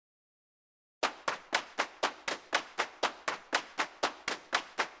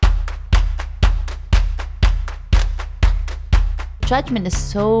judgment is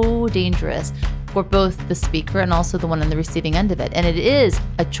so dangerous for both the speaker and also the one on the receiving end of it. And it is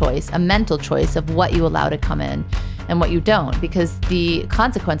a choice, a mental choice of what you allow to come in and what you don't, because the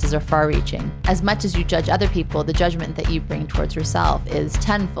consequences are far-reaching. As much as you judge other people, the judgment that you bring towards yourself is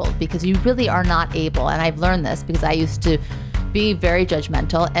tenfold, because you really are not able, and I've learned this because I used to be very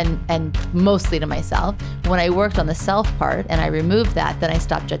judgmental and mostly to myself. When I worked on the self part and I removed that, then I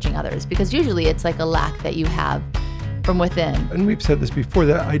stopped judging others, because usually it's like a lack that you have from within. And we've said this before,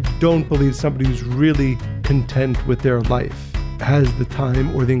 that I don't believe somebody who's really content with their life has the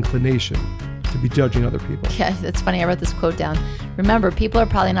time or the inclination to be judging other people. Yeah, it's funny. I wrote this quote down. Remember, people are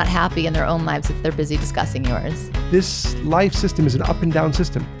probably not happy in their own lives if they're busy discussing yours. This life system is an up and down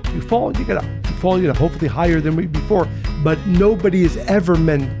system. You fall, you get up. You fall, hopefully higher than before. But nobody is ever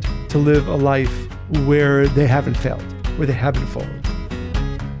meant to live a life where they haven't failed, where they haven't fallen.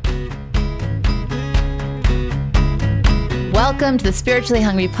 Welcome to the Spiritually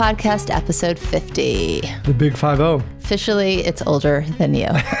Hungry Podcast, episode 50. The big 50. Officially, it's older than you.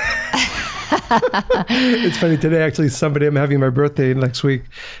 It's funny, today actually I'm having my birthday next week,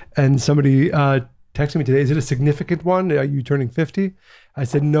 and somebody texted me today, is it a significant one? Are you turning 50? I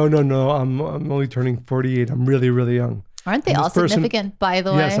said, no, I'm only turning 48. I'm really, really young. Aren't they all significant, by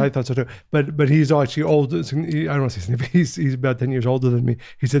the way? Yes, I thought so too. But he's actually old. I don't want to say significant. He's about 10 years older than me.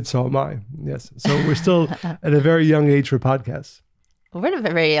 He said, so am I. Yes. So we're still at a very young age for podcasts. We're at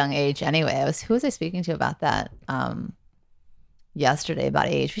a very young age anyway. Who was I speaking to about that yesterday, about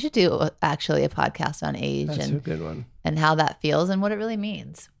age? We should do actually a podcast on age. That's a good one. And how that feels and what it really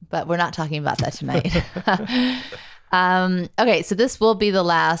means. But we're not talking about that tonight. Okay, so this will be the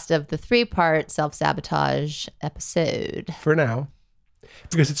last of the 3-part self-sabotage episode. For now.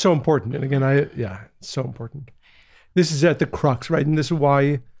 Because it's so important. And again, it's so important. This is at the crux, right? And this is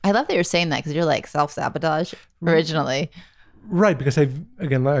why... I love that you're saying that, because you're like self-sabotage originally. Right, because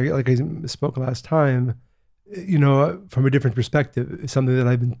like I spoke last time, from a different perspective, it's something that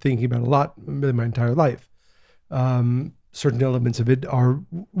I've been thinking about a lot really my entire life. Certain elements of it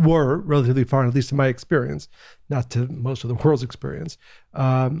were relatively foreign, at least in my experience, not to most of the world's experience.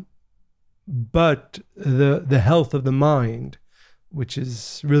 But the health of the mind, which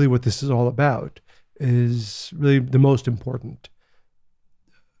is really what this is all about, is really the most important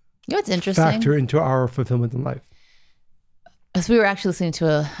what's interesting? Factor into our fulfillment in life. So we were actually listening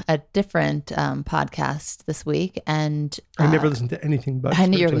to a different podcast this week, and I never listened to anything but. I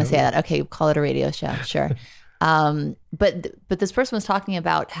knew you were going to say that. Okay, call it a radio show, sure. But this person was talking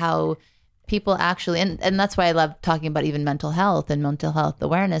about how people actually, and that's why I love talking about even mental health and mental health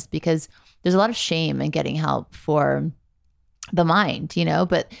awareness, because there's a lot of shame in getting help for the mind,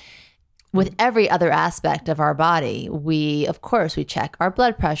 but with every other aspect of our body, we check our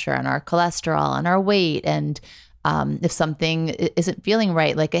blood pressure and our cholesterol and our weight, and if something isn't feeling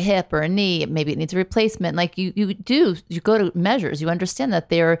right, like a hip or a knee, maybe it needs a replacement. Like you go to measures, you understand that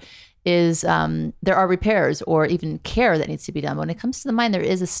there are repairs or even care that needs to be done. But when it comes to the mind, there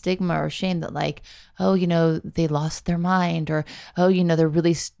is a stigma or shame that like, they lost their mind, or, they're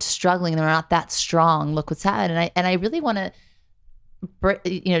really struggling. They're not that strong. Look what's happened. And I really want to,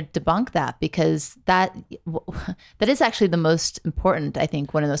 debunk that, because that is actually the most important, I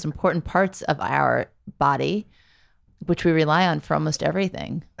think, one of the most important parts of our body, which we rely on for almost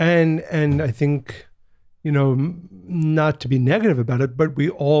everything. And I think, not to be negative about it, but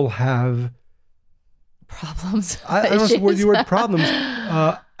we all have problems. I don't know the word problems,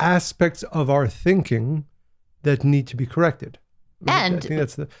 aspects of our thinking that need to be corrected. And I think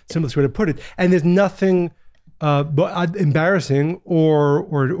that's the simplest way to put it. And there's nothing but embarrassing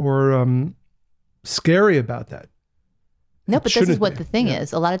or scary about that. No, but this is what the thing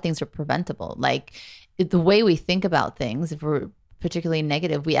is. A lot of things are preventable. Like the way we think about things, if we're particularly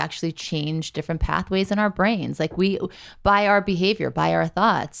negative, we actually change different pathways in our brains. Like by our behavior, by our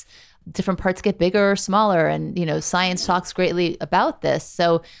thoughts, different parts get bigger or smaller. And, science talks greatly about this.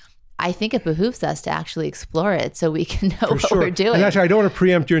 So I think it behooves us to actually explore it so we can know what we're doing. And actually, I don't want to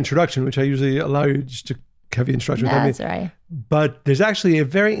preempt your introduction, which I usually allow you just to have the introduction. No, that's all right. But there's actually a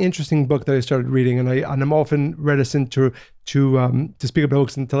very interesting book that I started reading, and I'm often reticent to speak about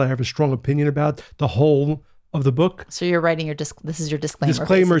books until I have a strong opinion about the whole of the book. So you're writing this is your disclaimer.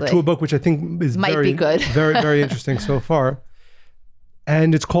 Disclaimer basically. To a book which I think might be good, very, very interesting so far,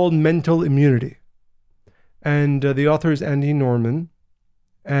 and it's called Mental Immunity, and the author is Andy Norman,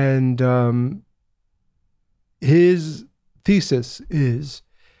 and his thesis is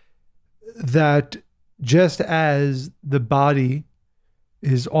that just as the body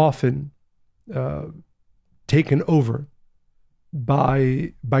is often taken over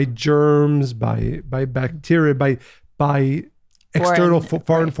by germs, by bacteria, by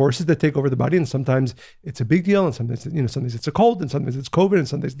foreign forces that take over the body, and sometimes it's a big deal, and sometimes sometimes it's a cold, and sometimes it's COVID, and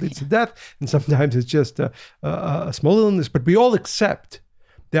sometimes it leads to death, and sometimes it's just a small illness. But we all accept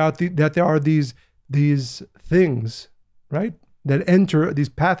that there are these things, right, that enter, these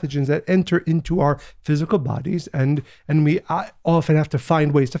pathogens that enter into our physical bodies, and we often have to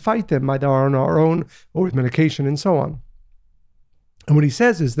find ways to fight them, either on our own or with medication and so on. And what he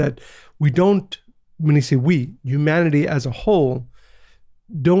says is that we don't, when he say we, humanity as a whole,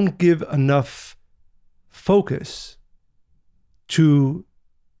 don't give enough focus to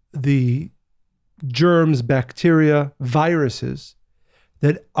the germs, bacteria, viruses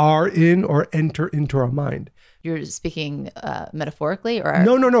that are in or enter into our mind. You're speaking metaphorically, or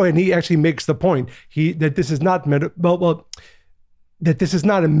no, and he actually makes the point that this is not that this is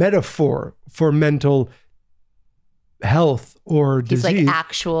not a metaphor for mental health or disease. He's like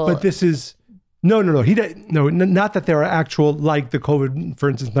actual, but this is no. Not that there are actual, like the COVID, for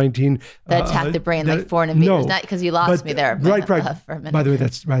instance, 19 that attack the brain, like foreign invaders. Not because you lost me there, right. For a minute. By the way,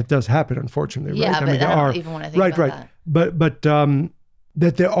 that's right. It does happen, unfortunately. Yeah, right? but I don't even want to think about that. But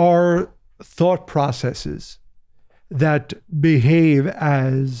that there are thought processes that behave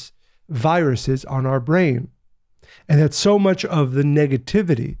as viruses on our brain, and that so much of the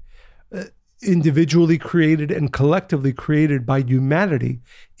negativity individually created and collectively created by humanity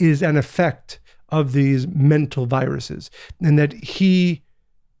is an effect of these mental viruses, and that he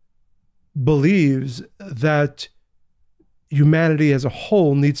believes that humanity as a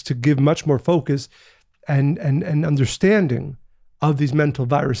whole needs to give much more focus and understanding of these mental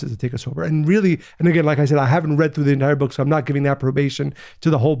viruses that take us over. And really, and again, like I said, I haven't read through the entire book, so I'm not giving approbation to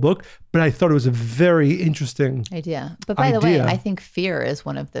the whole book, but I thought it was a very interesting idea. But by the way, I think fear is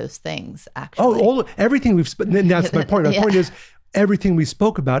one of those things, actually. Everything we've, and that's my point. My point is, everything we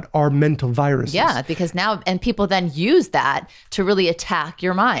spoke about are mental viruses. Yeah, because now, and people then use that to really attack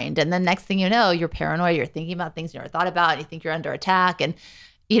your mind. And then next thing you know, you're paranoid, you're thinking about things you never thought about, you think you're under attack, and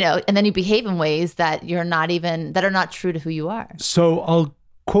and then you behave in ways that that are not true to who you are. So I'll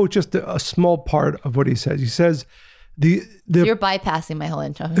quote just a small part of what he says. He says, so you're bypassing my whole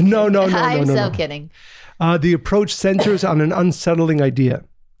intro. No. I'm so kidding. The approach centers on an unsettling idea.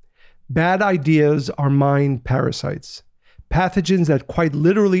 Bad ideas are mind parasites, pathogens that quite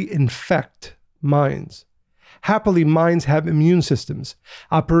literally infect minds. Happily, minds have immune systems,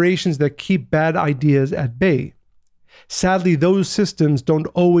 operations that keep bad ideas at bay. Sadly, those systems don't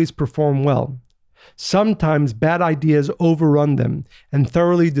always perform well. Sometimes bad ideas overrun them and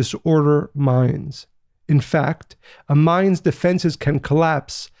thoroughly disorder minds. In fact, a mind's defenses can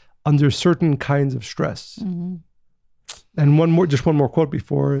collapse under certain kinds of stress. Mm-hmm. And one more quote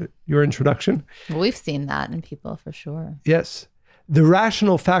before your introduction. Well, we've seen that in people for sure. Yes. The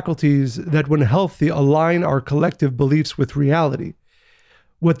rational faculties that, when healthy, align our collective beliefs with reality.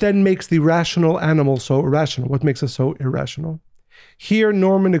 What then makes the rational animal so irrational? What makes us so irrational? Here,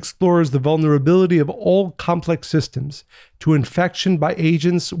 Norman explores the vulnerability of all complex systems to infection by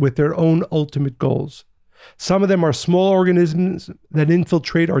agents with their own ultimate goals. Some of them are small organisms that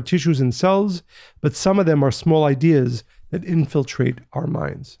infiltrate our tissues and cells, but some of them are small ideas that infiltrate our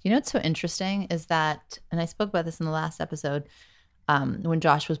minds. You know what's so interesting is that, and I spoke about this in the last episode, when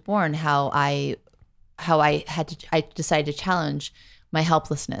Josh was born, how I decided to challenge my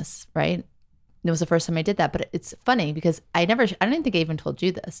helplessness, right? It was the first time I did that, but it's funny because I don't think I even told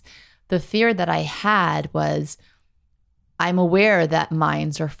you this. The fear that I had was, I'm aware that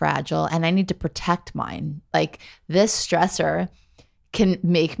minds are fragile and I need to protect mine. Like, this stressor can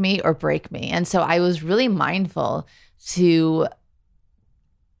make me or break me. And so I was really mindful to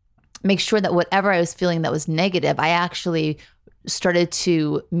make sure that whatever I was feeling that was negative, I actually started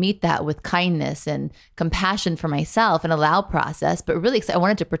to meet that with kindness and compassion for myself and allow process, but really I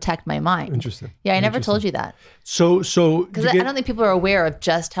wanted to protect my mind. Interesting. Yeah, I never told you that. So because I don't think people are aware of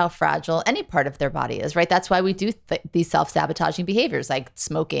just how fragile any part of their body is, right? That's why we do these self-sabotaging behaviors like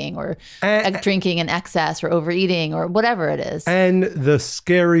smoking or drinking in excess or overeating or whatever it is. And the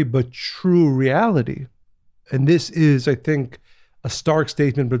scary but true reality, and this is, I think, a stark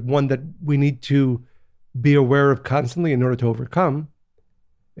statement, but one that we need to be aware of constantly in order to overcome,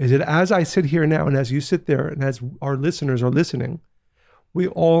 is that as I sit here now and as you sit there and as our listeners are listening, we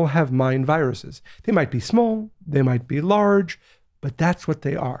all have mind viruses. They might be small, they might be large, but that's what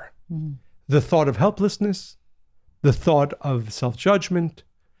they are. Mm. The thought of helplessness, the thought of self-judgment,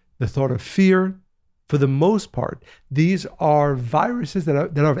 the thought of fear, for the most part, these are viruses that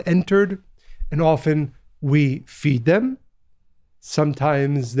have entered, and often we feed them.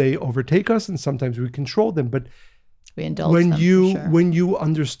 Sometimes they overtake us and sometimes we control them. But we indulge them, when you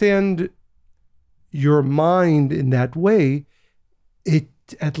understand your mind in that way, it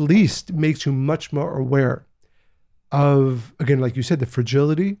at least makes you much more aware of, again, like you said, the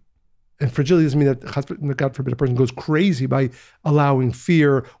fragility. And fragility doesn't mean that, God forbid, a person goes crazy by allowing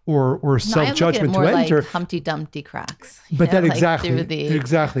fear or self-judgment to enter. Like Humpty Dumpty cracks. But that exactly.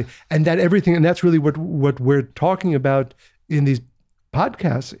 And that everything, and that's really what we're talking about in these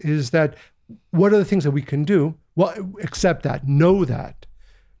podcasts, is that what are the things that we can do? Well, accept that, know that.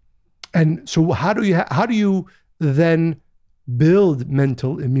 And so how do you then build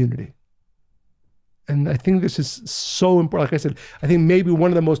mental immunity? And I think this is so important. Like I said, I think maybe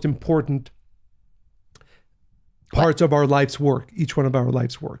one of the most important parts of our life's work, each one of our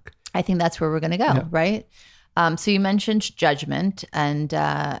life's work. I think that's where we're going to go, right? So you mentioned judgment, and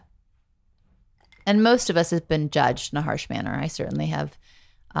most of us have been judged in a harsh manner. I certainly have,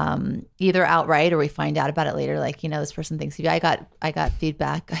 either outright or we find out about it later. Like, this person thinks of you. I got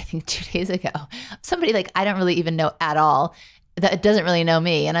feedback, I think 2 days ago. Somebody like I don't really even know at all, that doesn't really know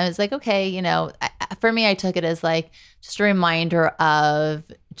me. And I was like, okay, for me, I took it as like just a reminder of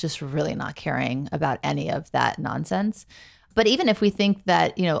just really not caring about any of that nonsense. But even if we think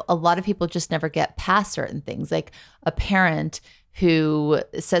that, a lot of people just never get past certain things, like a parent who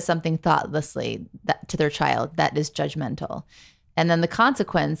says something thoughtlessly to their child, that is judgmental. And then the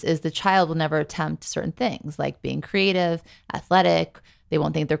consequence is the child will never attempt certain things like being creative, athletic. They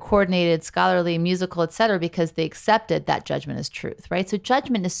won't think they're coordinated, scholarly, musical, etc., because they accepted that judgment as truth, right? So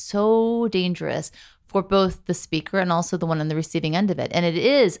judgment is so dangerous for both the speaker and also the one on the receiving end of it. And it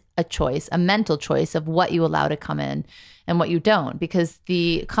is a choice, a mental choice of what you allow to come in and what you don't, because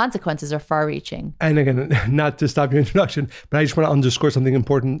the consequences are far-reaching. And again, not to stop your introduction, but I just want to underscore something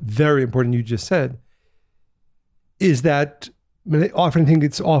important, very important you just said, is that I often think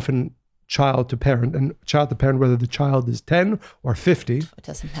it's often child to parent, and child to parent, whether the child is 10 or 50, it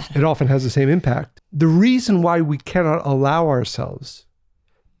doesn't matter. It often has the same impact. The reason why we cannot allow ourselves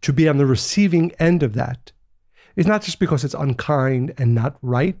to be on the receiving end of that is not just because it's unkind and not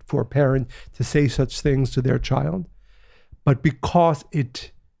right for a parent to say such things to their child, but because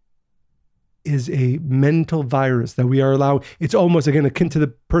it is a mental virus that we are allowing. It's almost, again, akin to the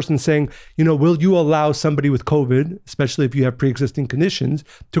person saying, will you allow somebody with COVID, especially if you have pre-existing conditions,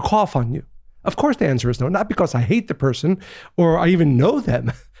 to cough on you? Of course the answer is no, not because I hate the person or I even know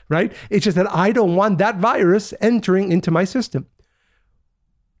them, right? It's just that I don't want that virus entering into my system.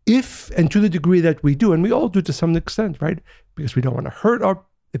 If, and to the degree that we do, and we all do to some extent, right? Because we don't want to hurt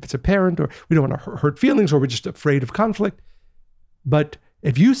if it's a parent, or we don't want to hurt feelings, or we're just afraid of conflict. But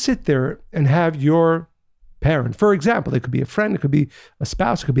if you sit there and have your parent, for example, it could be a friend, it could be a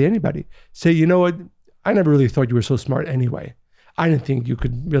spouse, it could be anybody, say, you know what, I never really thought you were so smart anyway. I didn't think you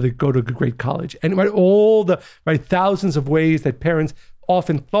could really go to a great college. And all the thousands of ways that parents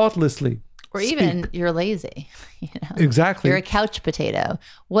often thoughtlessly or even you're lazy. Exactly. You're a couch potato,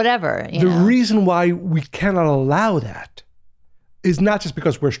 whatever. The reason why we cannot allow that is not just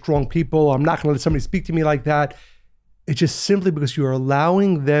because we're strong people. I'm not going to let somebody speak to me like that. It's just simply because you're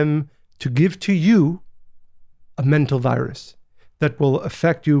allowing them to give to you a mental virus that will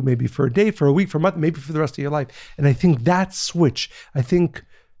affect you maybe for a day, for a week, for a month, maybe for the rest of your life. And I think that switch,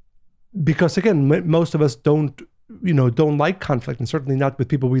 because again, most of us don't like conflict, and certainly not with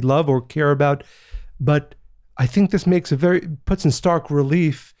people we love or care about. But I think this puts in stark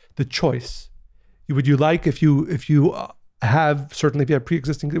relief the choice. Would you like, if you have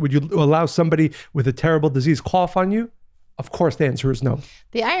pre-existing, would you allow somebody with a terrible disease cough on you? Of course, the answer is no.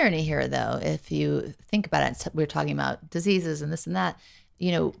 The irony here, though, if you think about it, we're talking about diseases and this and that.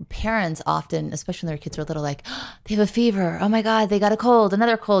 Parents often, especially when their kids are little, like, oh, they have a fever. Oh my God, they got a cold,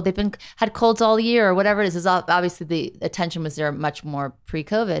 another cold. They've had colds all year, or whatever it is. Obviously, the attention was there much more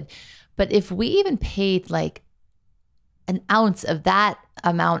pre-COVID. But if we even paid like an ounce of that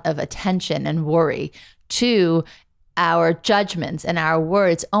amount of attention and worry to our judgments and our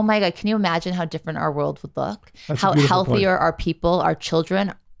words, oh my God, can you imagine how different our world would look? How healthier our people, our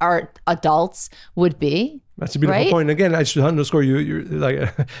children, our adults would be? That's a beautiful point. Again, I should underscore you're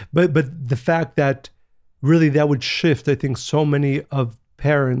like, but the fact that really that would shift, I think, so many of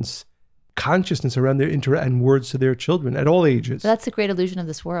parents' consciousness around their and words to their children at all ages. That's the great illusion of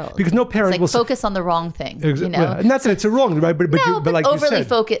this world. Because no parent will focus on the wrong thing. Yeah. And not that it's a wrong, right? But like overly you said,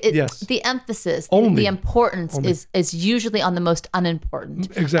 focus. Yes. The emphasis, the importance is usually on the most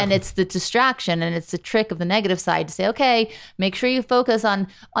unimportant. Exactly. And it's the distraction, and it's the trick of the negative side to say, okay, make sure you focus on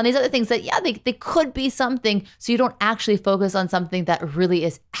these other things that, they could be something, so you don't actually focus on something that really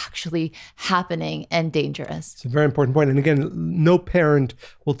is actually happening and dangerous. It's a very important point. And again, no parent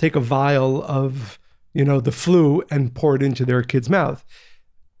will take a vial of the flu and pour it into their kid's mouth.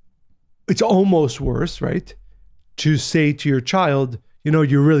 It's almost worse, right, to say to your child,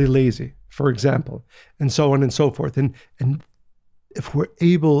 you're really lazy, for example, and so on and so forth. And if we're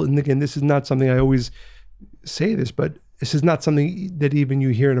able, and again, this is not something I always say this, but this is not something that even you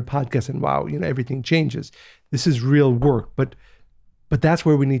hear in a podcast and wow, everything changes. This is real work, but that's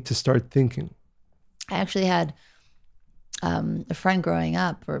where we need to start thinking. I actually had a friend growing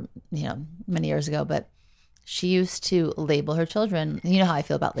up, or many years ago, but she used to label her children. You know how I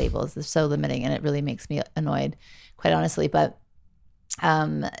feel about labels; they're so limiting, and it really makes me annoyed, quite honestly. But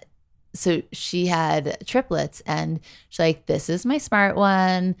so she had triplets, and she's like, "This is my smart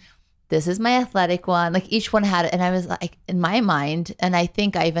one. This is my athletic one." Like each one had it, and I was like, in my mind, and I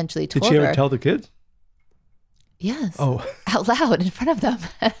think I eventually told her. Did she ever tell the kids? Yes. Oh. Out loud in front of them.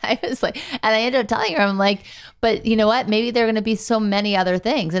 And I was like, and I ended up telling her, I'm like, but you know what? Maybe there are going to be so many other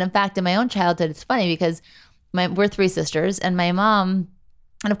things. And in fact, in my own childhood, it's funny because we're three sisters, and my mom,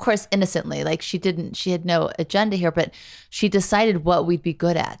 and of course, innocently, like she had no agenda here, but she decided what we'd be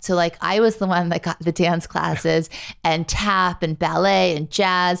good at. So like I was the one that got the dance classes and tap and ballet and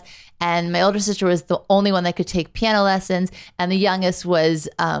jazz. And my older sister was the only one that could take piano lessons. And the youngest was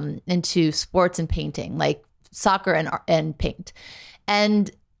into sports and painting, like soccer and paint.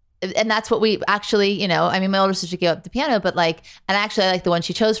 And that's what we actually, my older sister gave up the piano, but I like the one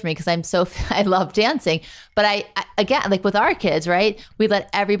she chose for me because I love dancing. But I again, like with our kids, right? We let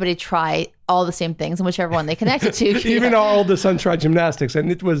everybody try all the same things and whichever one they connected to. Even our oldest son tried gymnastics, and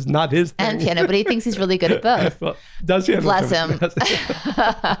it was not his thing. And piano, but he thinks he's really good at both. Well, does he? Bless him.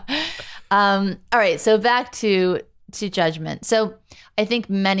 All right, so back to judgment. So I think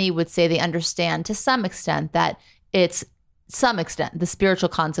many would say they understand to some extent that it's the spiritual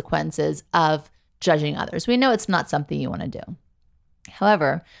consequences of judging others. We know it's not something you want to do.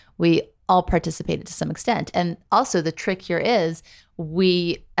 However, we all participate to some extent. And also the trick here is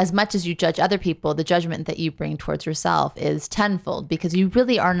as much as you judge other people, the judgment that you bring towards yourself is tenfold because you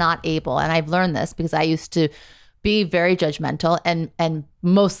really are not able. And I've learned this because I used to be very judgmental and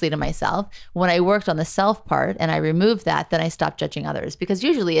mostly to myself. When I worked on the self part and I removed that, then I stopped judging others because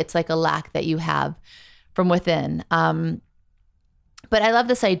usually it's like a lack that you have from within. But I love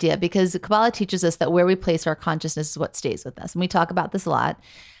this idea because Kabbalah teaches us that where we place our consciousness is what stays with us. And we talk about this a lot.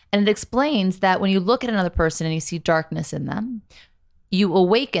 And it explains that when you look at another person and you see darkness in them, you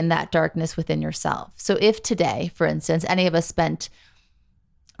awaken that darkness within yourself. So if today, for instance, any of us spent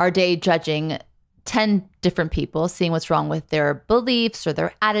our day judging 10 different people, seeing what's wrong with their beliefs or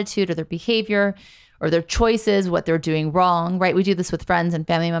their attitude or their behavior or their choices, what they're doing wrong, right? We do this with friends and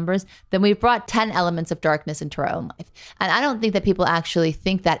family members. Then we've brought 10 elements of darkness into our own life. And I don't think that people actually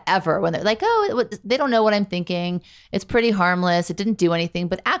think that ever when they're like, oh, they don't know what I'm thinking. It's pretty harmless. It didn't do anything.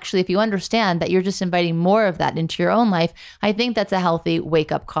 But actually, if you understand that you're just inviting more of that into your own life, I think that's a healthy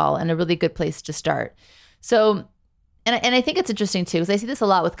wake-up call and a really good place to start. So, and I think it's interesting too, because I see this a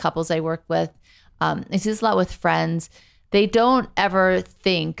lot with couples I work with. I see this a lot with friends. They don't ever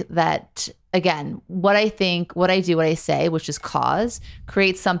think that, again, what I think, what I do, what I say, which is cause,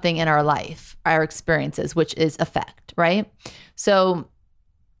 creates something in our life, our experiences, which is effect, right? So,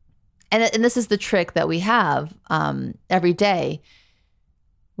 and this is the trick that we have every day.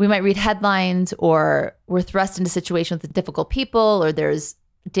 We might read headlines or we're thrust into situations with difficult people or there's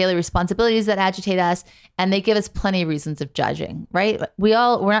daily responsibilities that agitate us, and they give us plenty of reasons of judging, right? We're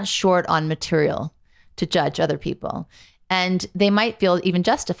not short on material to judge other people, and they might feel even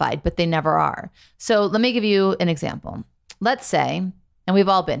justified, but they never are. So let me give you an example. Let's say, and we've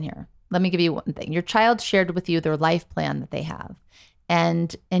all been here, let me give you one thing. Your child shared with you their life plan that they have,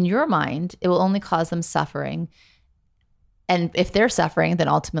 and in your mind, it will only cause them suffering. And if they're suffering, then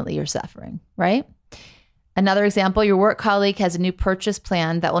ultimately you're suffering, right? Another example, your work colleague has a new purchase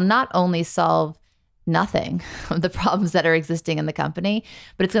plan that will not only solve nothing of the problems that are existing in the company,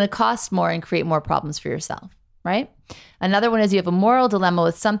 but it's going to cost more and create more problems for yourself, right? Another one is you have a moral dilemma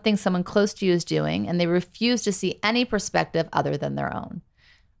with something someone close to you is doing, and they refuse to see any perspective other than their own.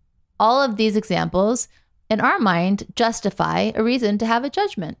 All of these examples, in our mind, justify a reason to have a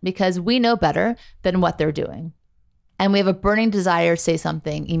judgment because we know better than what they're doing. And we have a burning desire to say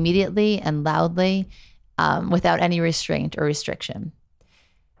something immediately and loudly, without any restraint or restriction.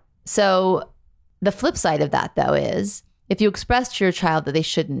 So the flip side of that, though, is if you express to your child that they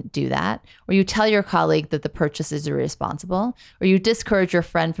shouldn't do that, or you tell your colleague that the purchase is irresponsible, or you discourage your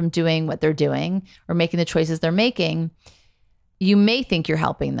friend from doing what they're doing or making the choices they're making, you may think you're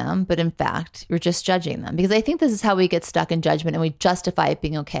helping them, but in fact, you're just judging them. Because I think this is how we get stuck in judgment and we justify it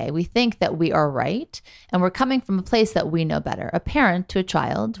being okay. We think that we are right and we're coming from a place that we know better. A parent to a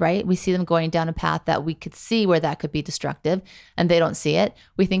child, right? We see them going down a path that we could see where that could be destructive and they don't see it.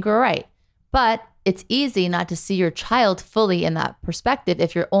 We think we're right. But it's easy not to see your child fully in that perspective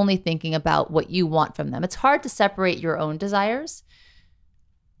if you're only thinking about what you want from them. It's hard to separate your own desires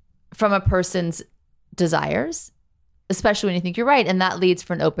from a person's desires, especially when you think you're right. And that leads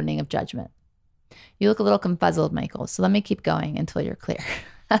for an opening of judgment. You look a little confuzzled, Michael. So let me keep going until you're clear.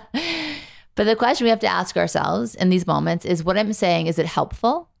 But the question we have to ask ourselves in these moments is, what I'm saying, is it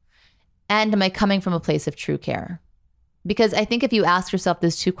helpful? And am I coming from a place of true care? Because I think if you ask yourself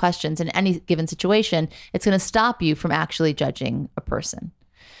those two questions in any given situation, it's going to stop you from actually judging a person.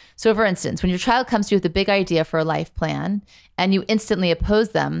 So for instance, when your child comes to you with a big idea for a life plan and you instantly oppose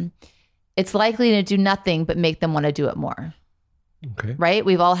them, it's likely to do nothing but make them want to do it more. Okay. Right?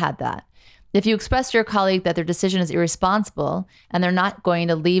 We've all had that. If you express to your colleague that their decision is irresponsible and they're not going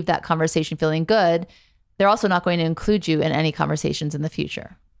to leave that conversation feeling good, they're also not going to include you in any conversations in the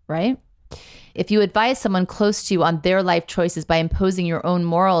future, right? If you advise someone close to you on their life choices by imposing your own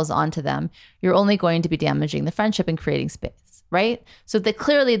morals onto them, you're only going to be damaging the friendship and creating space, right? So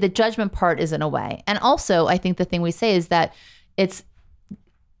clearly the judgment part is in a way. And also, I think the thing we say is that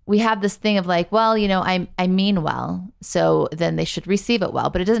we have this thing of like, well, I mean well, so then they should receive it well,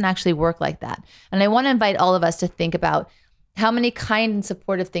 but it doesn't actually work like that. And I want to invite all of us to think about how many kind and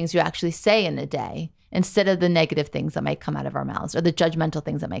supportive things you actually say in a day instead of the negative things that might come out of our mouths or the judgmental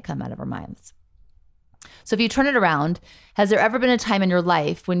things that might come out of our minds. So if you turn it around, has there ever been a time in your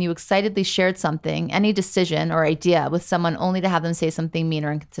life when you excitedly shared something, any decision or idea with someone only to have them say something mean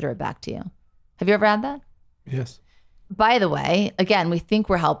or inconsiderate back to you? Have you ever had that? Yes. By the way, again, we think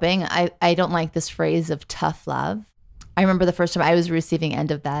we're helping. I don't like this phrase of tough love. I remember the first time I was receiving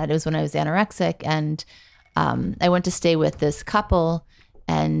end of that. It was when I was anorexic, and I went to stay with this couple,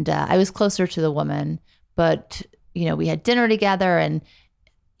 and I was closer to the woman, but we had dinner together, and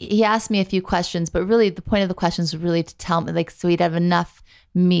he asked me a few questions, but really the point of the questions was really to tell me, so he'd have enough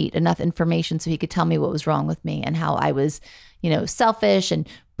meat, enough information so he could tell me what was wrong with me and how I was, selfish and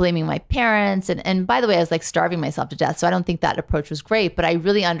blaming my parents. And by the way, I was starving myself to death. So I don't think that approach was great, but I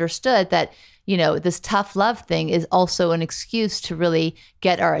really understood that, this tough love thing is also an excuse to really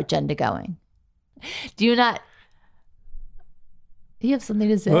get our agenda going. Do you have something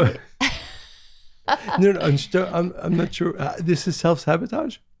to say? No, I'm not sure. This is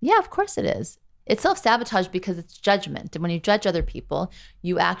self-sabotage? Yeah, of course it is. It's self-sabotage because it's judgment. And when you judge other people,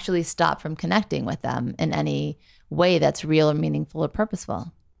 you actually stop from connecting with them in any way that's real or meaningful or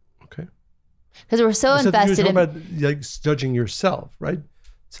purposeful. Okay. Because we're so invested in... You're talking about judging yourself, right?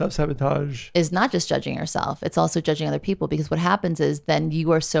 Self-sabotage is not just judging yourself. It's also judging other people, because what happens is then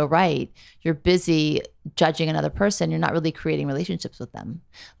you are so right. You're busy judging another person. You're not really creating relationships with them.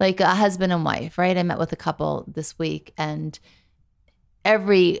 Like a husband and wife, right? I met with a couple this week, and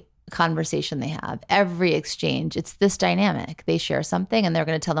every conversation they have, every exchange, it's this dynamic. They share something and they're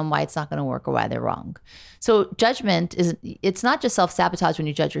going to tell them why it's not going to work or why they're wrong. So judgment it's not just self-sabotage when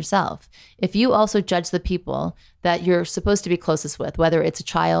you judge yourself. If you also judge the people that you're supposed to be closest with, whether it's a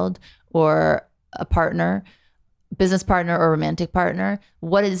child or a partner, business partner or romantic partner,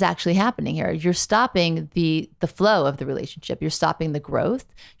 what is actually happening here? You're stopping the flow of the relationship. You're stopping the growth.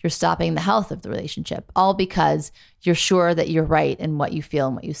 You're stopping the health of the relationship, all because you're sure that you're right in what you feel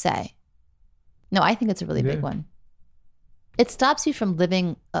and what you say. No, I think it's a really big one. It stops you from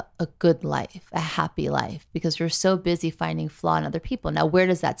living a good life, a happy life, because you're so busy finding flaw in other people. Now, where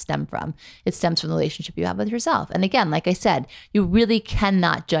does that stem from? It stems from the relationship you have with yourself. And again, like I said, you really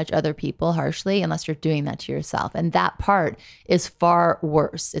cannot judge other people harshly unless you're doing that to yourself. And that part is far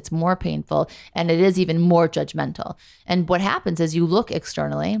worse. It's more painful, and it is even more judgmental. And what happens is you look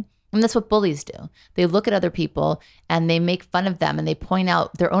externally, and that's what bullies do. They look at other people and they make fun of them, and they point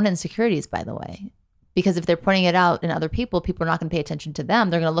out their own insecurities, by the way. Because if they're pointing it out in other people, people are not going to pay attention to them.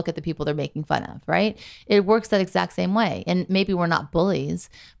 They're going to look at the people they're making fun of, right? It works that exact same way. And maybe we're not bullies,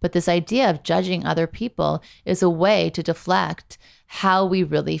 but this idea of judging other people is a way to deflect how we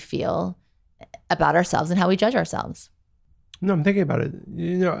really feel about ourselves and how we judge ourselves. No, I'm thinking about it.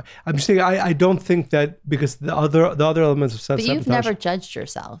 I'm just thinking, I don't think that, because the other elements of self-sabotage. But you've never judged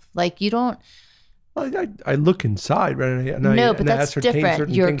yourself. You don't... Well, I look inside, right? But that's different.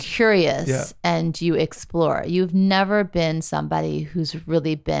 You're curious and you explore. You've never been somebody who's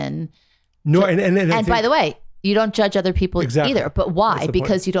really been... No, and by the way, you don't judge other people either. But why?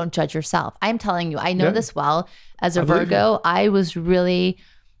 Because point. You don't judge yourself. I'm telling you, I know this well. As a Virgo, I was really...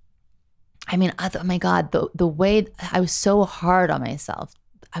 oh my God, the way I was so hard on myself.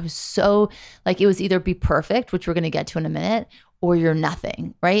 I was so it was either be perfect, which we're going to get to in a minute, or you're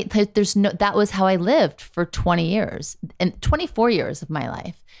nothing, right? That was how I lived for 20 years and 24 years of my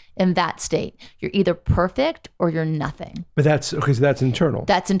life in that state. You're either perfect or you're nothing. But that's okay. So that's internal.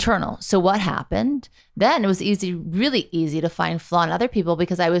 That's internal. So what happened? Then it was really easy to find flaw in other people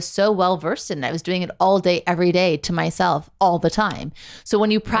because I was so well versed in it. I was doing it all day, every day to myself all the time. So when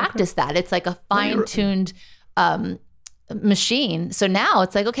you practice that, it's like a fine-tuned machine. So now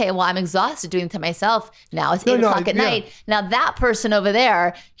it's like, okay, well, I'm exhausted doing it to myself. Now it's 8 o'clock at night. Now that person over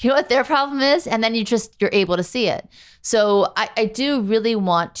there, you know what their problem is? And then you're able to see it. So I do really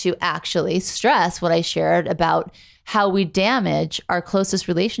want to actually stress what I shared about how we damage our closest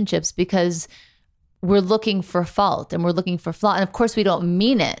relationships because we're looking for fault and we're looking for flaw. And of course we don't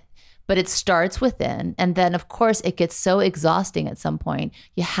mean it, but it starts within. And then of course it gets so exhausting at some point,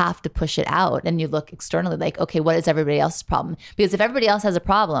 you have to push it out and you look externally like, okay, what is everybody else's problem? Because if everybody else has a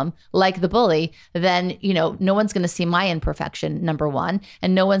problem, like the bully, then, no one's going to see my imperfection, number one.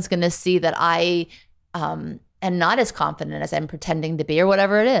 And no one's going to see that I am not as confident as I'm pretending to be or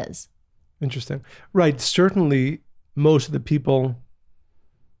whatever it is. Interesting. Right. Certainly most of the people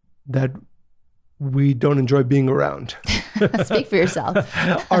that we don't enjoy being around. Speak for yourself.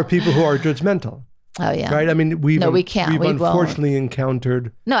 Are people who are judgmental. Oh yeah. Right. I mean, we can't. We've unfortunately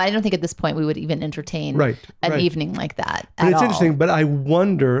encountered. No, I don't think at this point we would even entertain an evening like that. But it's interesting. But I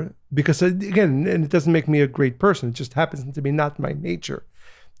wonder because again, and it doesn't make me a great person. It just happens to be not my nature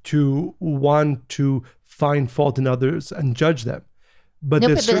to want to find fault in others and judge them. But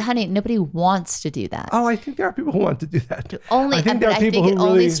honey, nobody wants to do that. Oh, I think there are people who want to do that. I think it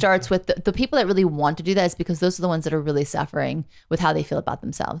only starts with the people that really want to do that is because those are the ones that are really suffering with how they feel about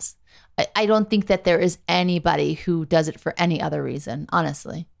themselves. I don't think that there is anybody who does it for any other reason,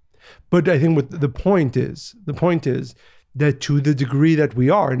 honestly. But I think the point is that to the degree that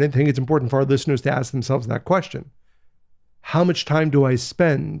we are, and I think it's important for our listeners to ask themselves that question, how much time do I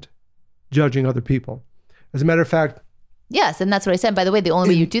spend judging other people? As a matter of fact, yes, and that's what I said. By the way, the only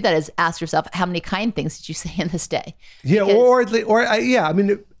way you do that is ask yourself, how many kind things did you say in this day? Yeah, or at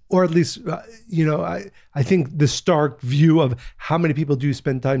least, I think the stark view of how many people do you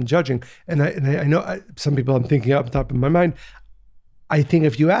spend time judging, and I know some people I'm thinking up top of my mind. I think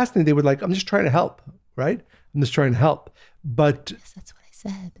if you asked them, they would like, I'm just trying to help, right? I'm just trying to help. But yes, that's what I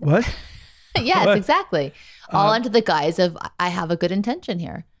said. What? Yes, what? Exactly. All under the guise of I have a good intention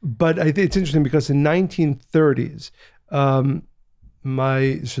here. But I think it's interesting because in 1930s. So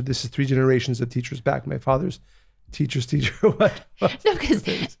this is 3 generations of teachers back. My father's teacher. What? No, because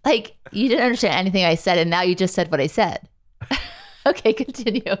you didn't understand anything I said, and now you just said what I said. Okay,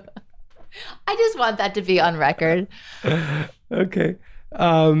 continue. I just want that to be on record. Okay.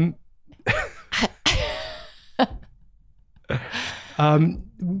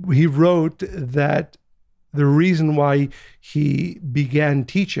 He wrote that the reason why he began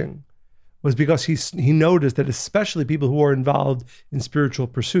teaching was because he noticed that especially people who are involved in spiritual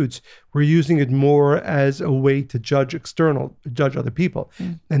pursuits were using it more as a way to judge other people.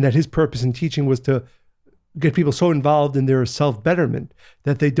 And that his purpose in teaching was to get people so involved in their self-betterment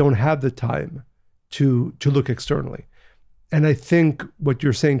that they don't have the time to look externally. And I think what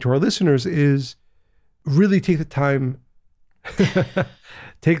you're saying to our listeners is really take the time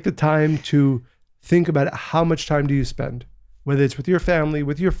to think about how much time do you spend, whether it's with your family,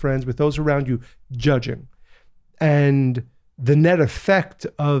 with your friends, with those around you, judging. And the net effect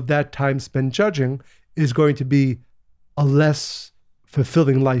of that time spent judging is going to be a less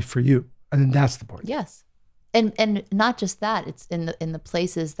fulfilling life for you. And then that's the point. Yes. And not just that, it's in the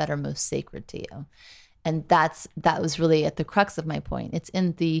places that are most sacred to you. And that was really at the crux of my point. It's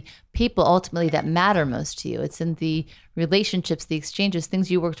in the people ultimately that matter most to you. It's in the relationships, the exchanges,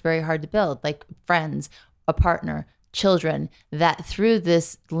 things you worked very hard to build, like friends, a partner, children, that through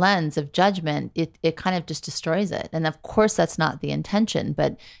this lens of judgment, it kind of just destroys it. And of course, that's not the intention,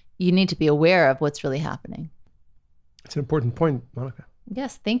 but you need to be aware of what's really happening. It's an important point, Monica.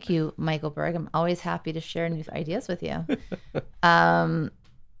 Yes, thank you, Michael Berg. I'm always happy to share new ideas with you.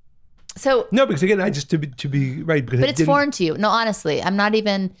 So no, because again, I just to be right, because but it's foreign to you. No, honestly, I'm not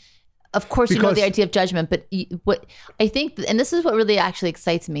even. Of course, you know the idea of judgment, but what I think, and this is what really actually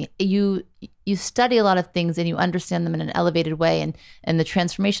excites me. You study a lot of things and you understand them in an elevated way, and the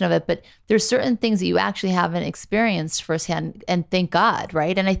transformation of it. But there's certain things that you actually haven't experienced firsthand, and thank God,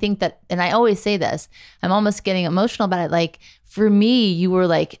 right? And I think that, and I always say this, I'm almost getting emotional about it. Like for me, you were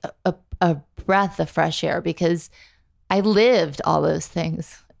like a breath of fresh air because I lived all those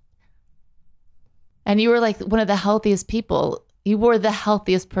things. And you were like one of the healthiest people. You were the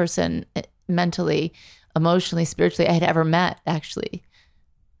healthiest person mentally, emotionally, spiritually I had ever met, actually.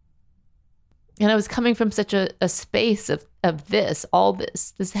 And I was coming from such a space of all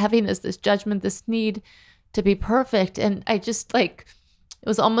this heaviness, this judgment, this need to be perfect. And I just like, it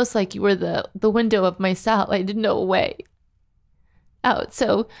was almost like you were the window of my cell. I didn't know a way out.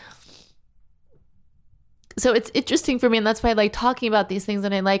 So it's interesting for me. And that's why I like talking about these things.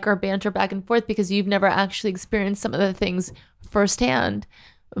 And I like our banter back and forth, because you've never actually experienced some of the things firsthand.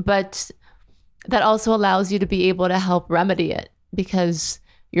 But that also allows you to be able to help remedy it, because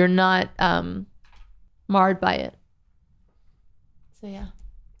you're not marred by it. So yeah,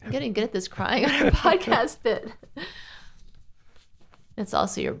 I'm getting good at this crying on our podcast bit. It's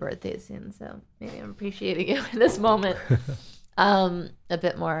also your birthday soon, so maybe I'm appreciating you in this moment a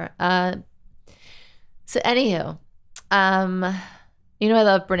bit more. So anywho, you know, I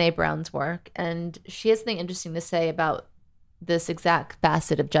love Brene Brown's work, and she has something interesting to say about this exact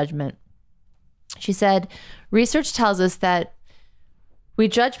facet of judgment. She said, research tells us that we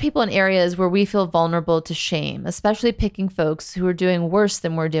judge people in areas where we feel vulnerable to shame, especially picking folks who are doing worse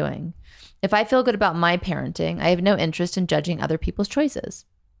than we're doing. If I feel good about my parenting, I have no interest in judging other people's choices,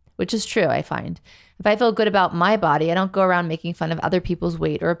 which is true, I find. If I feel good about my body, I don't go around making fun of other people's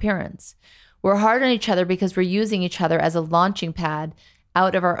weight or appearance. We're hard on each other because we're using each other as a launching pad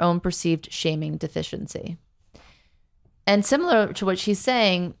out of our own perceived shaming deficiency. And similar to what she's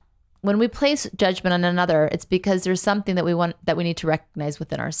saying, when we place judgment on another, it's because there's something that we need to recognize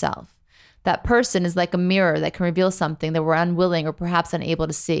within ourselves. That person is like a mirror that can reveal something that we're unwilling or perhaps unable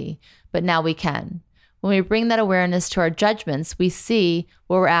to see, but now we can. When we bring that awareness to our judgments, we see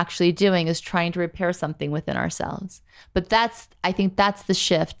what we're actually doing is trying to repair something within ourselves. But I think that's the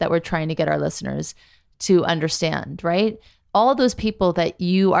shift that we're trying to get our listeners to understand, right? All those people that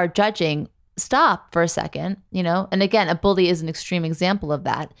you are judging, stop for a second, you know? And again, a bully is an extreme example of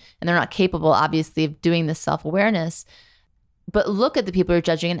that. And they're not capable, obviously, of doing this self-awareness. But look at the people you're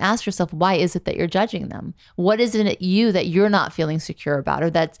judging and ask yourself, why is it that you're judging them? What is it at you that you're not feeling secure about? Or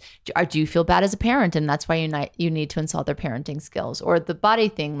do you feel bad as a parent and that's why you need to insult their parenting skills? Or the body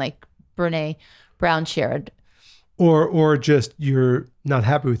thing like Brene Brown shared. Or just you're not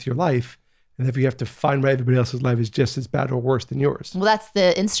happy with your life, and if you have to find why everybody else's life is just as bad or worse than yours. Well, that's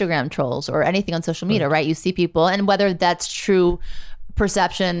the Instagram trolls or anything on social media, right? You see people, and whether that's true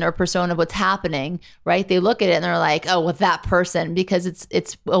perception or persona of what's happening, right? They look at it and they're like, oh, well, that person, because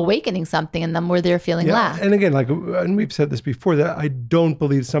it's awakening something in them where they're feeling lack. And again, and we've said this before, that I don't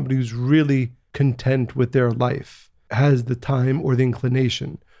believe somebody who's really content with their life has the time or the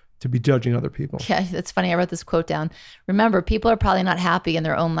inclination to be judging other people. Yeah, it's funny. I wrote this quote down. Remember, people are probably not happy in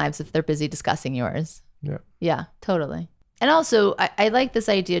their own lives if they're busy discussing yours. Yeah. Yeah, totally. And also, I like this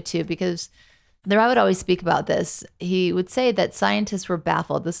idea too, because I would always speak about this. He would say that scientists were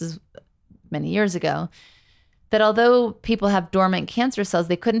baffled, this is many years ago, that although people have dormant cancer cells,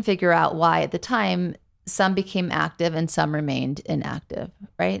 they couldn't figure out why at the time some became active and some remained inactive,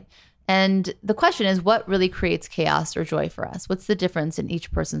 right? And the question is, what really creates chaos or joy for us? What's the difference in each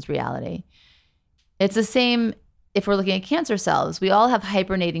person's reality? It's the same if we're looking at cancer cells. We all have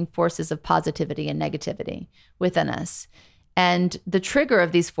hibernating forces of positivity and negativity within us. And the trigger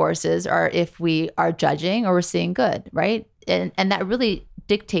of these forces are if we are judging or we're seeing good, right? And that really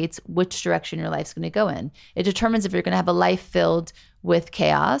dictates which direction your life's going to go in. It determines if you're going to have a life filled with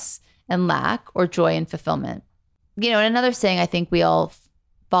chaos and lack or joy and fulfillment. You know, and another saying I think we all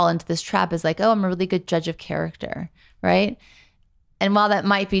fall into this trap is like, oh, I'm a really good judge of character, right? And while that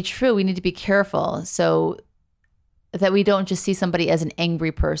might be true, we need to be careful so that we don't just see somebody as an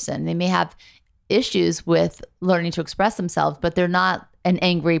angry person. They may have issues with learning to express themselves, but they're not an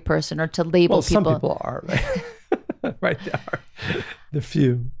angry person, or to label people. Some people are, right? Right, they are. The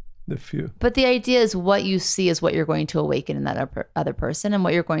few. But the idea is what you see is what you're going to awaken in that other person and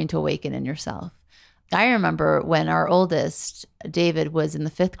what you're going to awaken in yourself. I remember when our oldest, David, was in the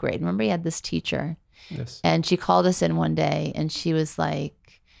 5th grade. Remember, he had this teacher. Yes. And she called us in one day and she was like,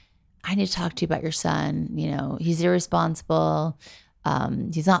 I need to talk to you about your son. You know, he's irresponsible.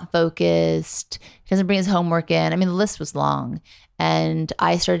 He's not focused. He doesn't bring his homework in. I mean, the list was long. And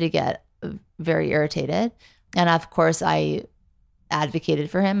I started to get very irritated. And of course, I advocated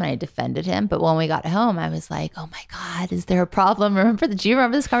for him and I defended him. But when we got home, I was like, oh my God, is there a problem? Do you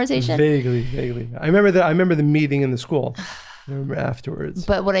remember this conversation? Vaguely. I remember the meeting in the school. I remember afterwards.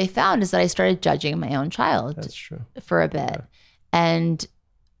 But what I found is that I started judging my own child. That's true. For a bit. Yeah. And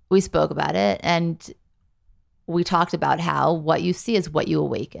we spoke about it. And we talked about how what you see is what you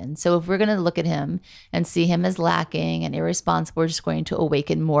awaken. So if we're going to look at him and see him as lacking and irresponsible, we're just going to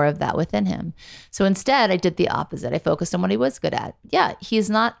awaken more of that within him. So instead, I did the opposite. I focused on what he was good at. Yeah, he's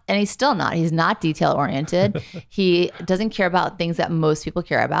not, and he's still not. He's not detail oriented. He doesn't care about things that most people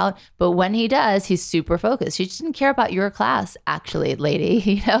care about. But when he does, he's super focused. He just didn't care about your class, actually,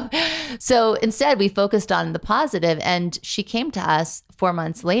 lady. So instead, we focused on the positive, and she came to us 4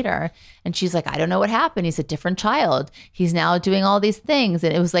 months later, and she's like, I don't know what happened. He's a different child. He's now doing all these things.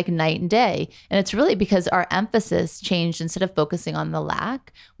 And it was like night and day. And it's really because our emphasis changed. Instead of focusing on the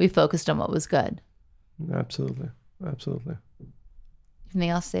lack, we focused on what was good. Absolutely. Anything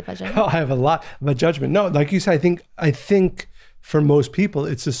else to say about judgment? Oh, I have a lot about judgment. No, like you said, I think for most people,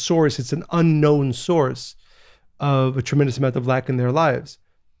 it's a source, it's an unknown source of a tremendous amount of lack in their lives.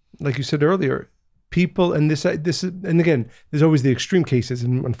 Like you said earlier, people, and this is, and again, there's always the extreme cases,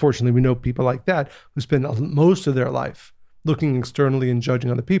 and unfortunately, we know people like that who spend most of their life looking externally and judging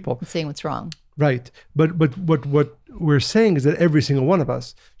other people, and saying what's wrong. Right, but what we're saying is that every single one of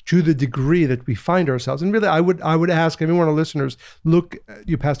us, to the degree that we find ourselves, and really, I would ask every one of our listeners, look at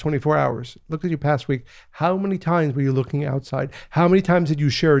your past 24 hours, look at your past week. How many times were you looking outside? How many times did you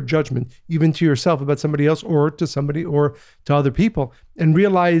share a judgment, even to yourself, about somebody else, or to somebody, or to other people, and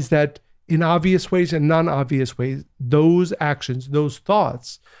realize that in obvious ways and non-obvious ways, those actions, those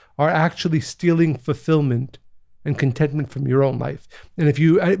thoughts are actually stealing fulfillment and contentment from your own life. And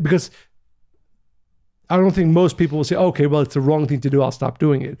because I don't think most people will say, okay, well, it's the wrong thing to do, I'll stop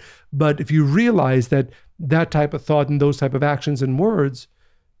doing it. But if you realize that that type of thought and those type of actions and words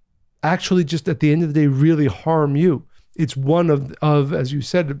actually just at the end of the day really harm you, it's one of, as you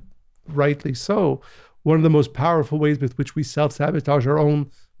said, rightly so, one of the most powerful ways with which we self-sabotage our own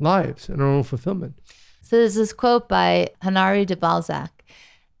lives and our own fulfillment. So there's this quote by Henri de Balzac.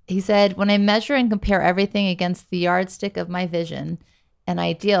 He said, when I measure and compare everything against the yardstick of my vision and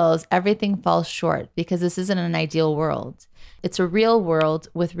ideals, everything falls short because this isn't an ideal world. It's a real world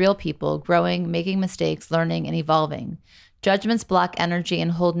with real people growing, making mistakes, learning, and evolving. Judgments block energy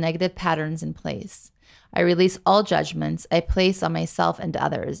and hold negative patterns in place. I release all judgments I place on myself and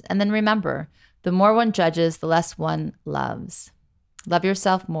others. And then remember, the more one judges, the less one loves. Love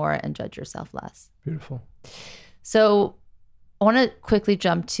yourself more and judge yourself less. Beautiful. So I want to quickly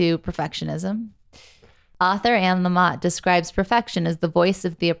jump to perfectionism. Author Anne Lamott describes perfection as the voice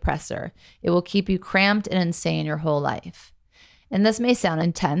of the oppressor. It will keep you cramped and insane your whole life. And this may sound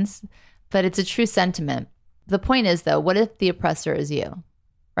intense, but it's a true sentiment. The point is, though, what if the oppressor is you,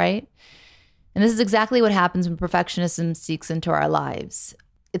 right? And this is exactly what happens when perfectionism seeks into our lives.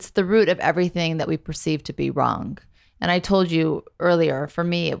 It's the root of everything that we perceive to be wrong. And I told you earlier, for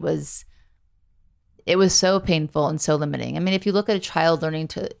me, it was so painful and so limiting. I mean, if you look at a child learning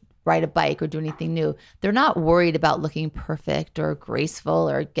to ride a bike or do anything new, they're not worried about looking perfect or graceful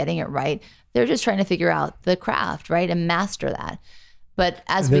or getting it right. They're just trying to figure out the craft, right? And master that. But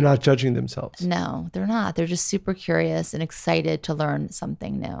they're not judging themselves. No, they're not. They're just super curious and excited to learn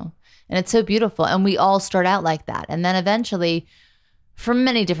something new. And it's so beautiful. And we all start out like that. And then eventually, for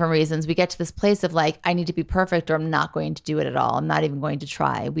many different reasons, we get to this place of like, I need to be perfect or I'm not going to do it at all. I'm not even going to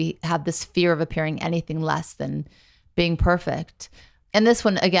try. We have this fear of appearing anything less than being perfect. And this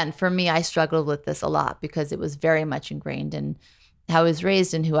one, again, for me, I struggled with this a lot because it was very much ingrained in how I was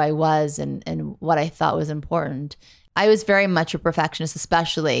raised and who I was and what I thought was important. I was very much a perfectionist,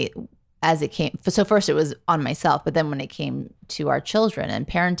 especially as it came. So first it was on myself, but then when it came to our children and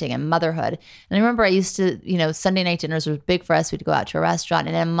parenting and motherhood. And I remember I used to, Sunday night dinners were big for us. We'd go out to a restaurant.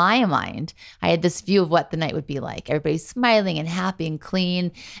 And in my mind, I had this view of what the night would be like. Everybody's smiling and happy and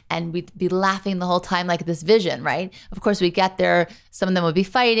clean. And we'd be laughing the whole time, like this vision, right? Of course, we'd get there. Some of them would be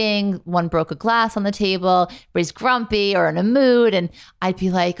fighting. One broke a glass on the table. Everybody's grumpy or in a mood. And I'd be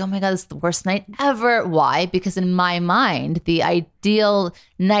like, oh my God, this is the worst night ever. Why? Because in my mind, the ideal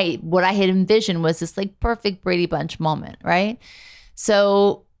night, what I had envisioned was this like perfect Brady Bunch moment, right?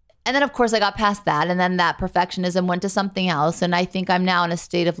 So, and then of course I got past that, and then that perfectionism went to something else. And I think I'm now in a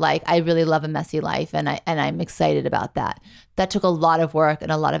state of like, I really love a messy life, and I'm excited about that. That took a lot of work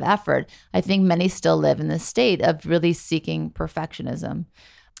and a lot of effort. I think many still live in this state of really seeking perfectionism.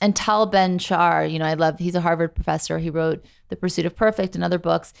 And Tal Ben-Shahar, he's a Harvard professor. He wrote The Pursuit of Perfect and other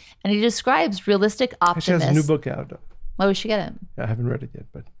books, and he describes realistic optimists. He has a new book out. Well, we should get him. I haven't read it yet,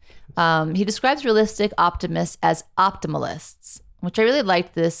 but he describes realistic optimists as optimalists, which I really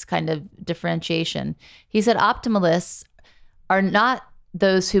liked this kind of differentiation. He said optimalists are not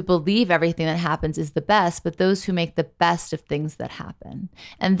those who believe everything that happens is the best, but those who make the best of things that happen.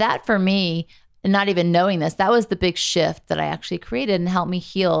 And that for me and not even knowing this, that was the big shift that I actually created and helped me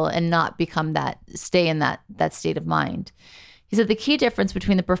heal and not become stay in that state of mind. He said the key difference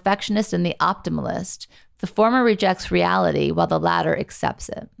between the perfectionist and the optimalist, the former rejects reality while the latter accepts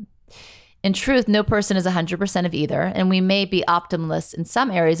it. In truth, no person is 100% of either, and we may be optimalists in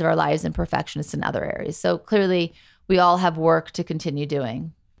some areas of our lives and perfectionists in other areas. So clearly, we all have work to continue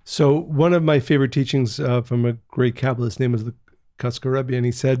doing. So one of my favorite teachings from a great Kabbalist name was the Kotzker Rebbe, and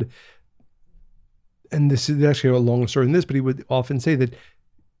he said, and this is actually a long story in this, but he would often say that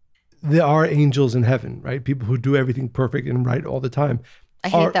there are angels in heaven, right? People who do everything perfect and right all the time. I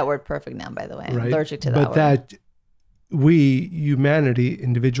hate that word perfect now, by the way. I'm allergic to that word. But that we, humanity,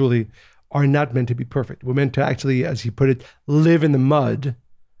 individually, are not meant to be perfect. We're meant to actually, as he put it, live in the mud,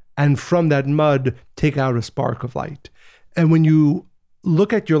 and from that mud, take out a spark of light. And when you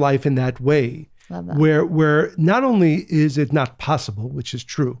look at your life in that way, where not only is it not possible, which is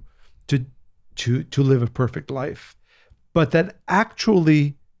true, to live a perfect life, but that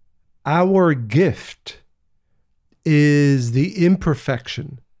actually our gift is the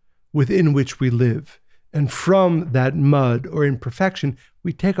imperfection within which we live. And from that mud or imperfection,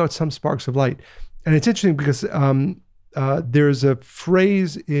 we take out some sparks of light. And it's interesting because there's a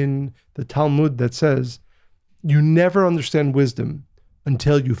phrase in the Talmud that says, you never understand wisdom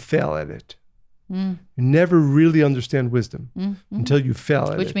until you fail at it. You never really understand wisdom until you fail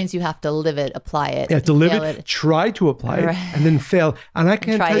at it. Which means you have to live it, apply it. You have to live it, try to apply it, and then fail. And I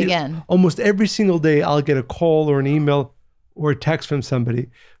can't tell you, almost every single day I'll get a call or an email or a text from somebody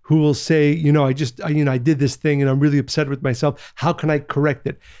who will say, I did this thing and I'm really upset with myself. How can I correct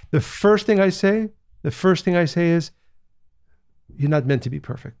it? The first thing I say is, you're not meant to be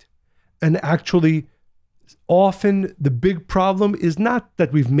perfect. And actually, often the big problem is not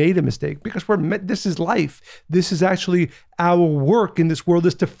that we've made a mistake, because this is life. This is actually our work in this world,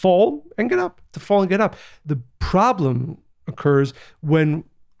 is to fall and get up, The problem occurs when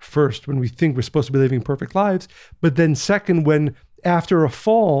we think we're supposed to be living perfect lives, but then second, when after a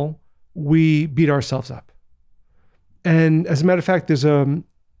fall, we beat ourselves up. And as a matter of fact, there's an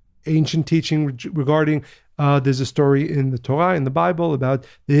ancient teaching regarding there's a story in the Torah, in the Bible, about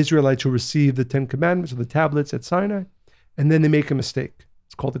the Israelites who received the 10 Commandments or the tablets at Sinai, and then they make a mistake.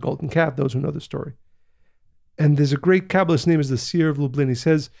 It's called the golden calf, those who know the story. And there's a great Kabbalist name is the Seer of Lublin. He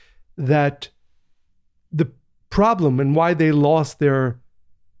says that the problem and why they lost their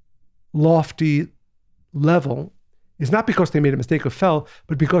lofty level is not because they made a mistake or fell,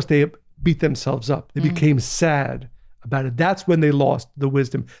 but because they beat themselves up. They became sad about it. That's when they lost the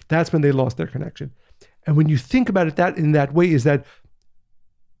wisdom. That's when they lost their connection. And when you think about it in that way, is that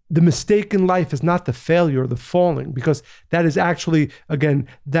the mistake in life is not the failure or the falling, because that is actually, again,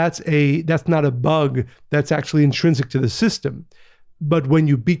 that's not a bug. That's actually intrinsic to the system. But when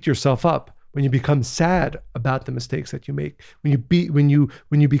you beat yourself up, when you become sad about the mistakes that you make, when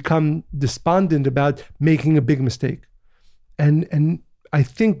you become despondent about making a big mistake, and I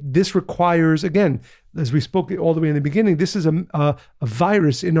think this requires, again, as we spoke all the way in the beginning, this is a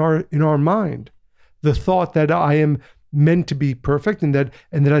virus in our mind. The thought that I am meant to be perfect, and that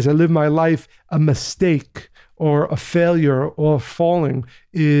as I live my life, a mistake or a failure or falling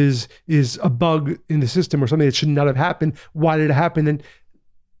is a bug in the system or something that should not have happened. Why did it happen? And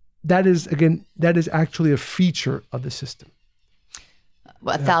that is actually a feature of the system.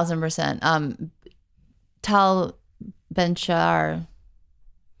 1,000%. Tal Ben-Shahar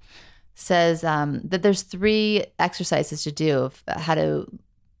says that there's 3 exercises to do of how to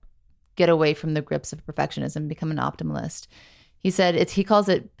get away from the grips of perfectionism, become an optimalist. He said he calls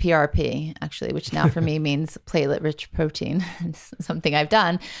it PRP, actually, which now for me means platelet-rich protein. It's something I've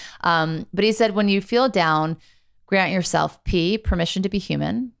done. But he said when you feel down, grant yourself permission to be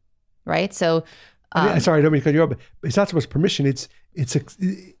human, right? So, sorry, I don't mean to cut you off, but it's not so much permission. It's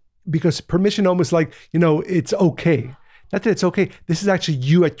because permission almost like, it's okay. Not that it's okay. This is actually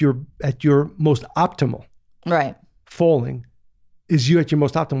you at your most optimal. Right. Falling is you at your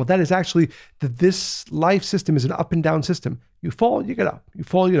most optimal. That is actually that this life system is an up and down system. You fall, you get up. You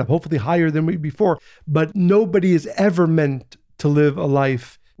fall, you get up. Hopefully higher than before. But nobody is ever meant to live a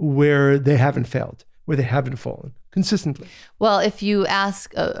life where they haven't failed, where they haven't fallen consistently. Well, if you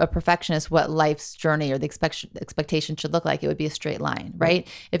ask a perfectionist what life's journey or the expectation should look like, it would be a straight line, right?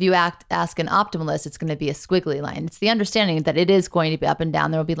 If you ask an optimalist, it's going to be a squiggly line. It's the understanding that it is going to be up and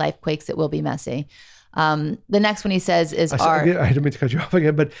down. There will be life quakes. It will be messy. The next one he says is I don't mean to cut you off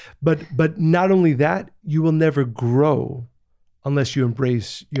again, but not only that, you will never grow unless you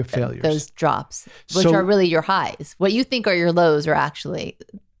embrace your failures. Those drops, which are really your highs. What you think are your lows are actually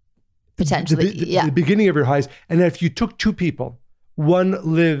potentially the beginning of your highs. And if you took 2 people, one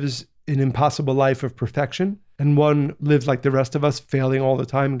lives an impossible life of perfection, and one lives like the rest of us, failing all the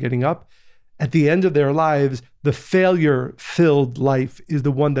time and getting up. At the end of their lives, the failure-filled life is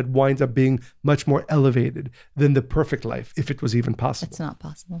the one that winds up being much more elevated than the perfect life, if it was even possible. It's not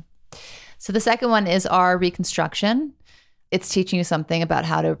possible. So the second one is R, reconstruction. It's teaching you something about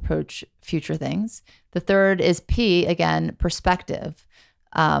how to approach future things. The third is P, again, perspective,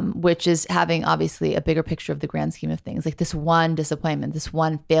 which is having obviously a bigger picture of the grand scheme of things. Like this one disappointment, this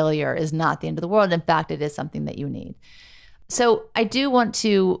one failure is not the end of the world. In fact, it is something that you need. So I do want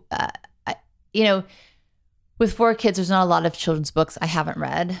to, with 4 kids, there's not a lot of children's books I haven't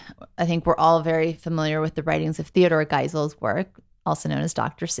read. I think we're all very familiar with the writings of Theodore Geisel's work, also known as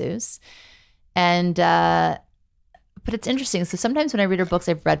Dr. Seuss. And, but it's interesting. So sometimes when I read her books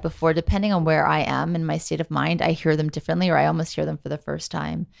I've read before, depending on where I am in my state of mind, I hear them differently, or I almost hear them for the first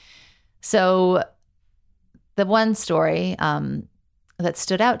time. So the one story that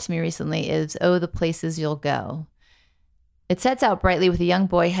stood out to me recently is, Oh, the Places You'll Go. It sets out brightly with a young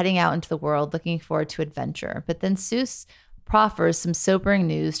boy heading out into the world, looking forward to adventure. But then Seuss proffers some sobering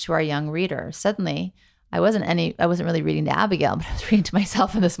news to our young reader. Suddenly, I wasn't really reading to Abigail, but I was reading to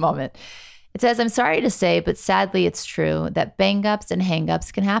myself in this moment. It says, I'm sorry to say, but sadly it's true that bang-ups and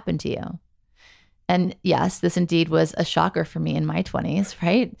hang-ups can happen to you. And yes, this indeed was a shocker for me in my 20s,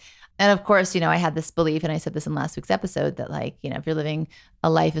 right? And of course, I had this belief, and I said this in last week's episode, that if you're living a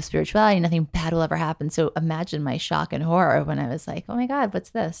life of spirituality, nothing bad will ever happen. So imagine my shock and horror when I was like, oh my God, what's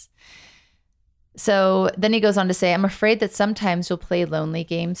this? So then he goes on to say, I'm afraid that sometimes you'll play lonely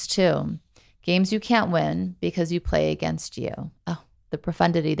games too. Games you can't win because you play against you. Oh, the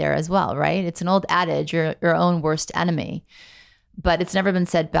profundity there as well, right? It's an old adage, you're your own worst enemy. But it's never been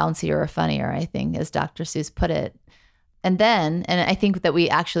said bouncier or funnier, I think, as Dr. Seuss put it. And I think that we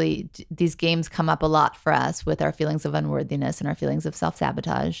actually, these games come up a lot for us with our feelings of unworthiness and our feelings of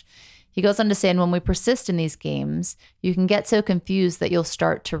self-sabotage. He goes on to say, and when we persist in these games, you can get so confused that you'll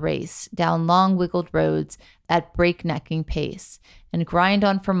start to race down long wiggled roads at breaknecking pace and grind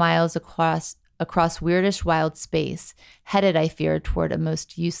on for miles across weirdish wild space, headed, I fear, toward a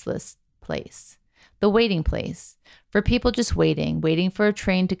most useless place. The waiting place. For people just waiting for a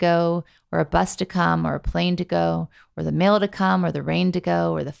train to go, or a bus to come, or a plane to go, or the mail to come, or the rain to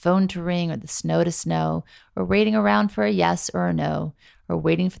go, or the phone to ring, or the snow to snow, or waiting around for a yes or a no, or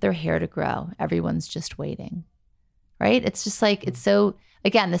waiting for their hair to grow. Everyone's just waiting, right? It's just like, it's so,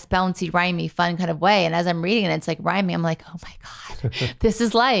 again, this bouncy, rhymey, fun kind of way. And as I'm reading it, it's like rhyming. I'm like, oh my God, this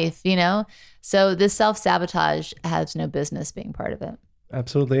is life, So this self-sabotage has no business being part of it.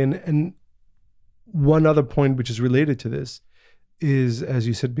 Absolutely. And one other point which is related to this is, as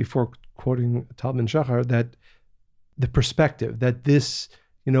you said before, quoting Tal Ben-Shahar, that the perspective that this,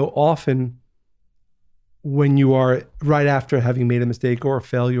 often when you are right after having made a mistake or a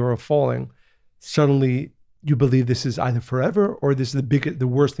failure or a falling, suddenly you believe this is either forever or this is the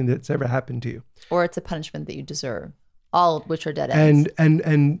worst thing that's ever happened to you. Or it's a punishment that you deserve, all of which are dead ends.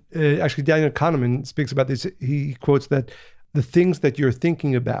 And actually Daniel Kahneman speaks about this. He quotes that the things that you're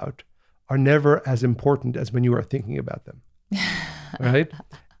thinking about are never as important as when you are thinking about them, right?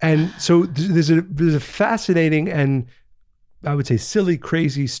 And so there's a fascinating and I would say silly,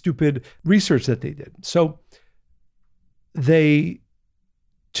 crazy, stupid research that they did. So they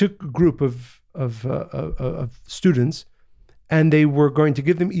took a group of students, and they were going to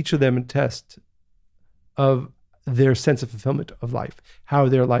give them, each of them, a test of their sense of fulfillment of life, how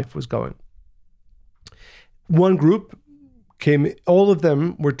their life was going. One group all of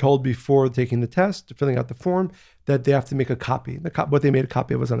them were told before taking the test, filling out the form, that they have to make a copy. What they made a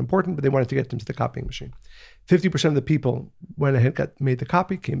copy of was unimportant, but they wanted to get them to the copying machine. 50% of the people went ahead, made the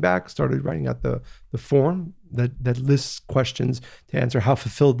copy, came back, started writing out the form that lists questions to answer how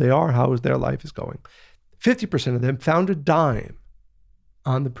fulfilled they are, how their life is going. 50% of them found a dime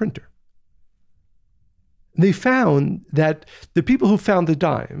on the printer. They found that the people who found the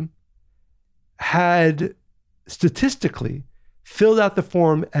dime had statistically filled out the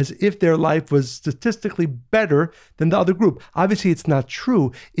form as if their life was statistically better than the other group. Obviously, it's not true.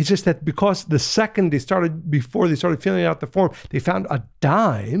 It's just that because before they started filling out the form, they found a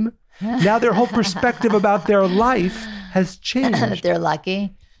dime. Now their whole perspective about their life has changed. They're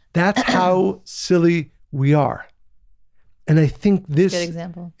lucky. That's how silly we are. And I think this, good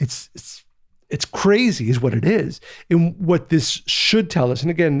example. It's crazy is what it is. And what this should tell us,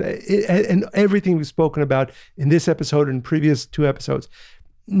 and again, and everything we've spoken about in this episode and previous 2 episodes,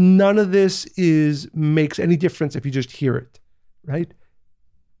 none of this makes any difference if you just hear it, right?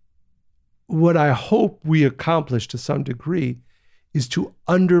 What I hope we accomplish to some degree is to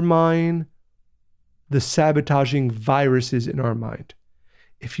undermine the sabotaging viruses in our mind.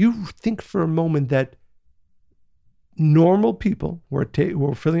 if you think for a moment that normal people who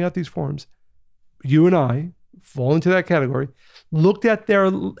are filling out these forms, you and I fall into that category, looked at their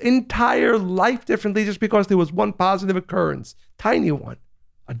entire life differently just because there was one positive occurrence, tiny one,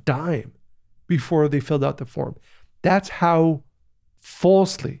 a dime, before they filled out the form. That's how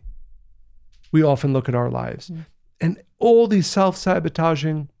falsely we often look at our lives. And all these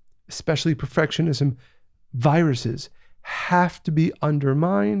self-sabotaging, especially perfectionism, viruses have to be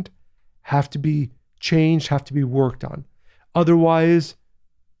undermined, have to be changed, have to be worked on. Otherwise,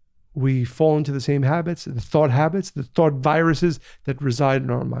 we fall into the same habits, the thought viruses that reside in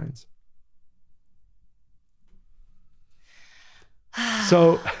our minds.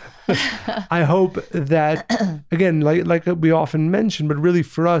 So I hope that, again, like we often mention, but really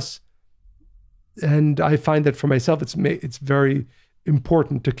for us, and I find that for myself, it's very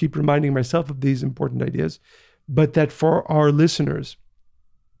important to keep reminding myself of these important ideas, but that for our listeners,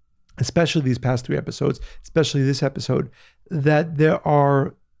 especially these past 3 episodes, especially this episode, that there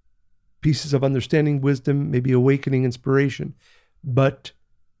are pieces of understanding, wisdom, maybe awakening, inspiration, but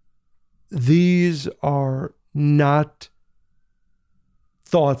these are not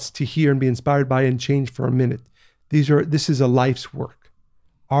thoughts to hear and be inspired by and change for a minute. This is a life's work.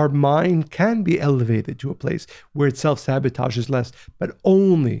 Our mind can be elevated to a place where it self-sabotages less, but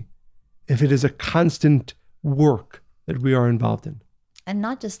only if it is a constant work that we are involved in. And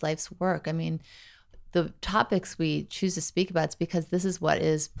not just life's work. I mean, the topics we choose to speak about is because this is what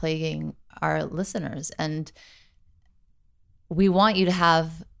is plaguing our listeners. And we want you to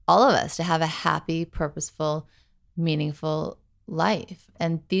have, all of us, to have a happy, purposeful, meaningful life.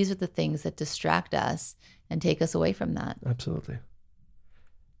 And these are the things that distract us and take us away from that. Absolutely.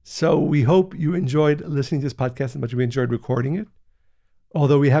 So we hope you enjoyed listening to this podcast as much as we enjoyed recording it.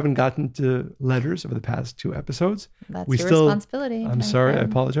 Although we haven't gotten to letters over the past 2 episodes. That's your responsibility. I'm sorry, I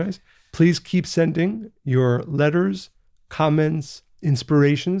apologize. Please keep sending your letters, comments,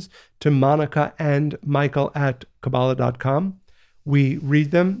 inspirations to Monica and Michael at Kabbalah.com. We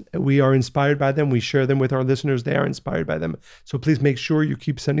read them. We are inspired by them. We share them with our listeners. They are inspired by them. So please make sure you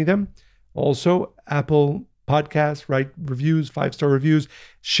keep sending them. Also, Apple Podcasts, write reviews, 5-star reviews.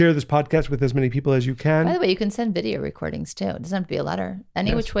 Share this podcast with as many people as you can. By the way, you can send video recordings too. It doesn't have to be a letter.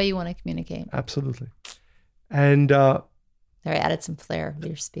 Any which way you want to communicate. Absolutely. And there, I added some flair to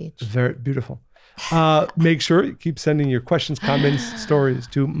your speech. Very beautiful. Make sure you keep sending your questions, comments, stories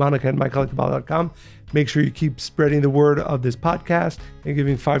to Monica and Michael at Kabbalah.com. Make sure you keep spreading the word of this podcast and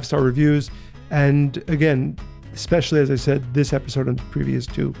giving 5-star reviews. And again, especially as I said, this episode and the previous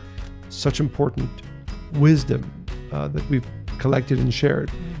 2, such important wisdom that we've collected and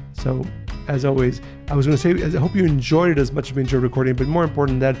shared. So as always, I was going to say, I hope you enjoyed it as much as we enjoyed recording, but more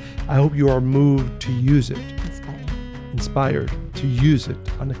important than that, I hope you are moved to use it. Inspired to use it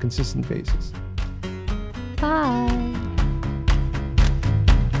on a consistent basis. Bye.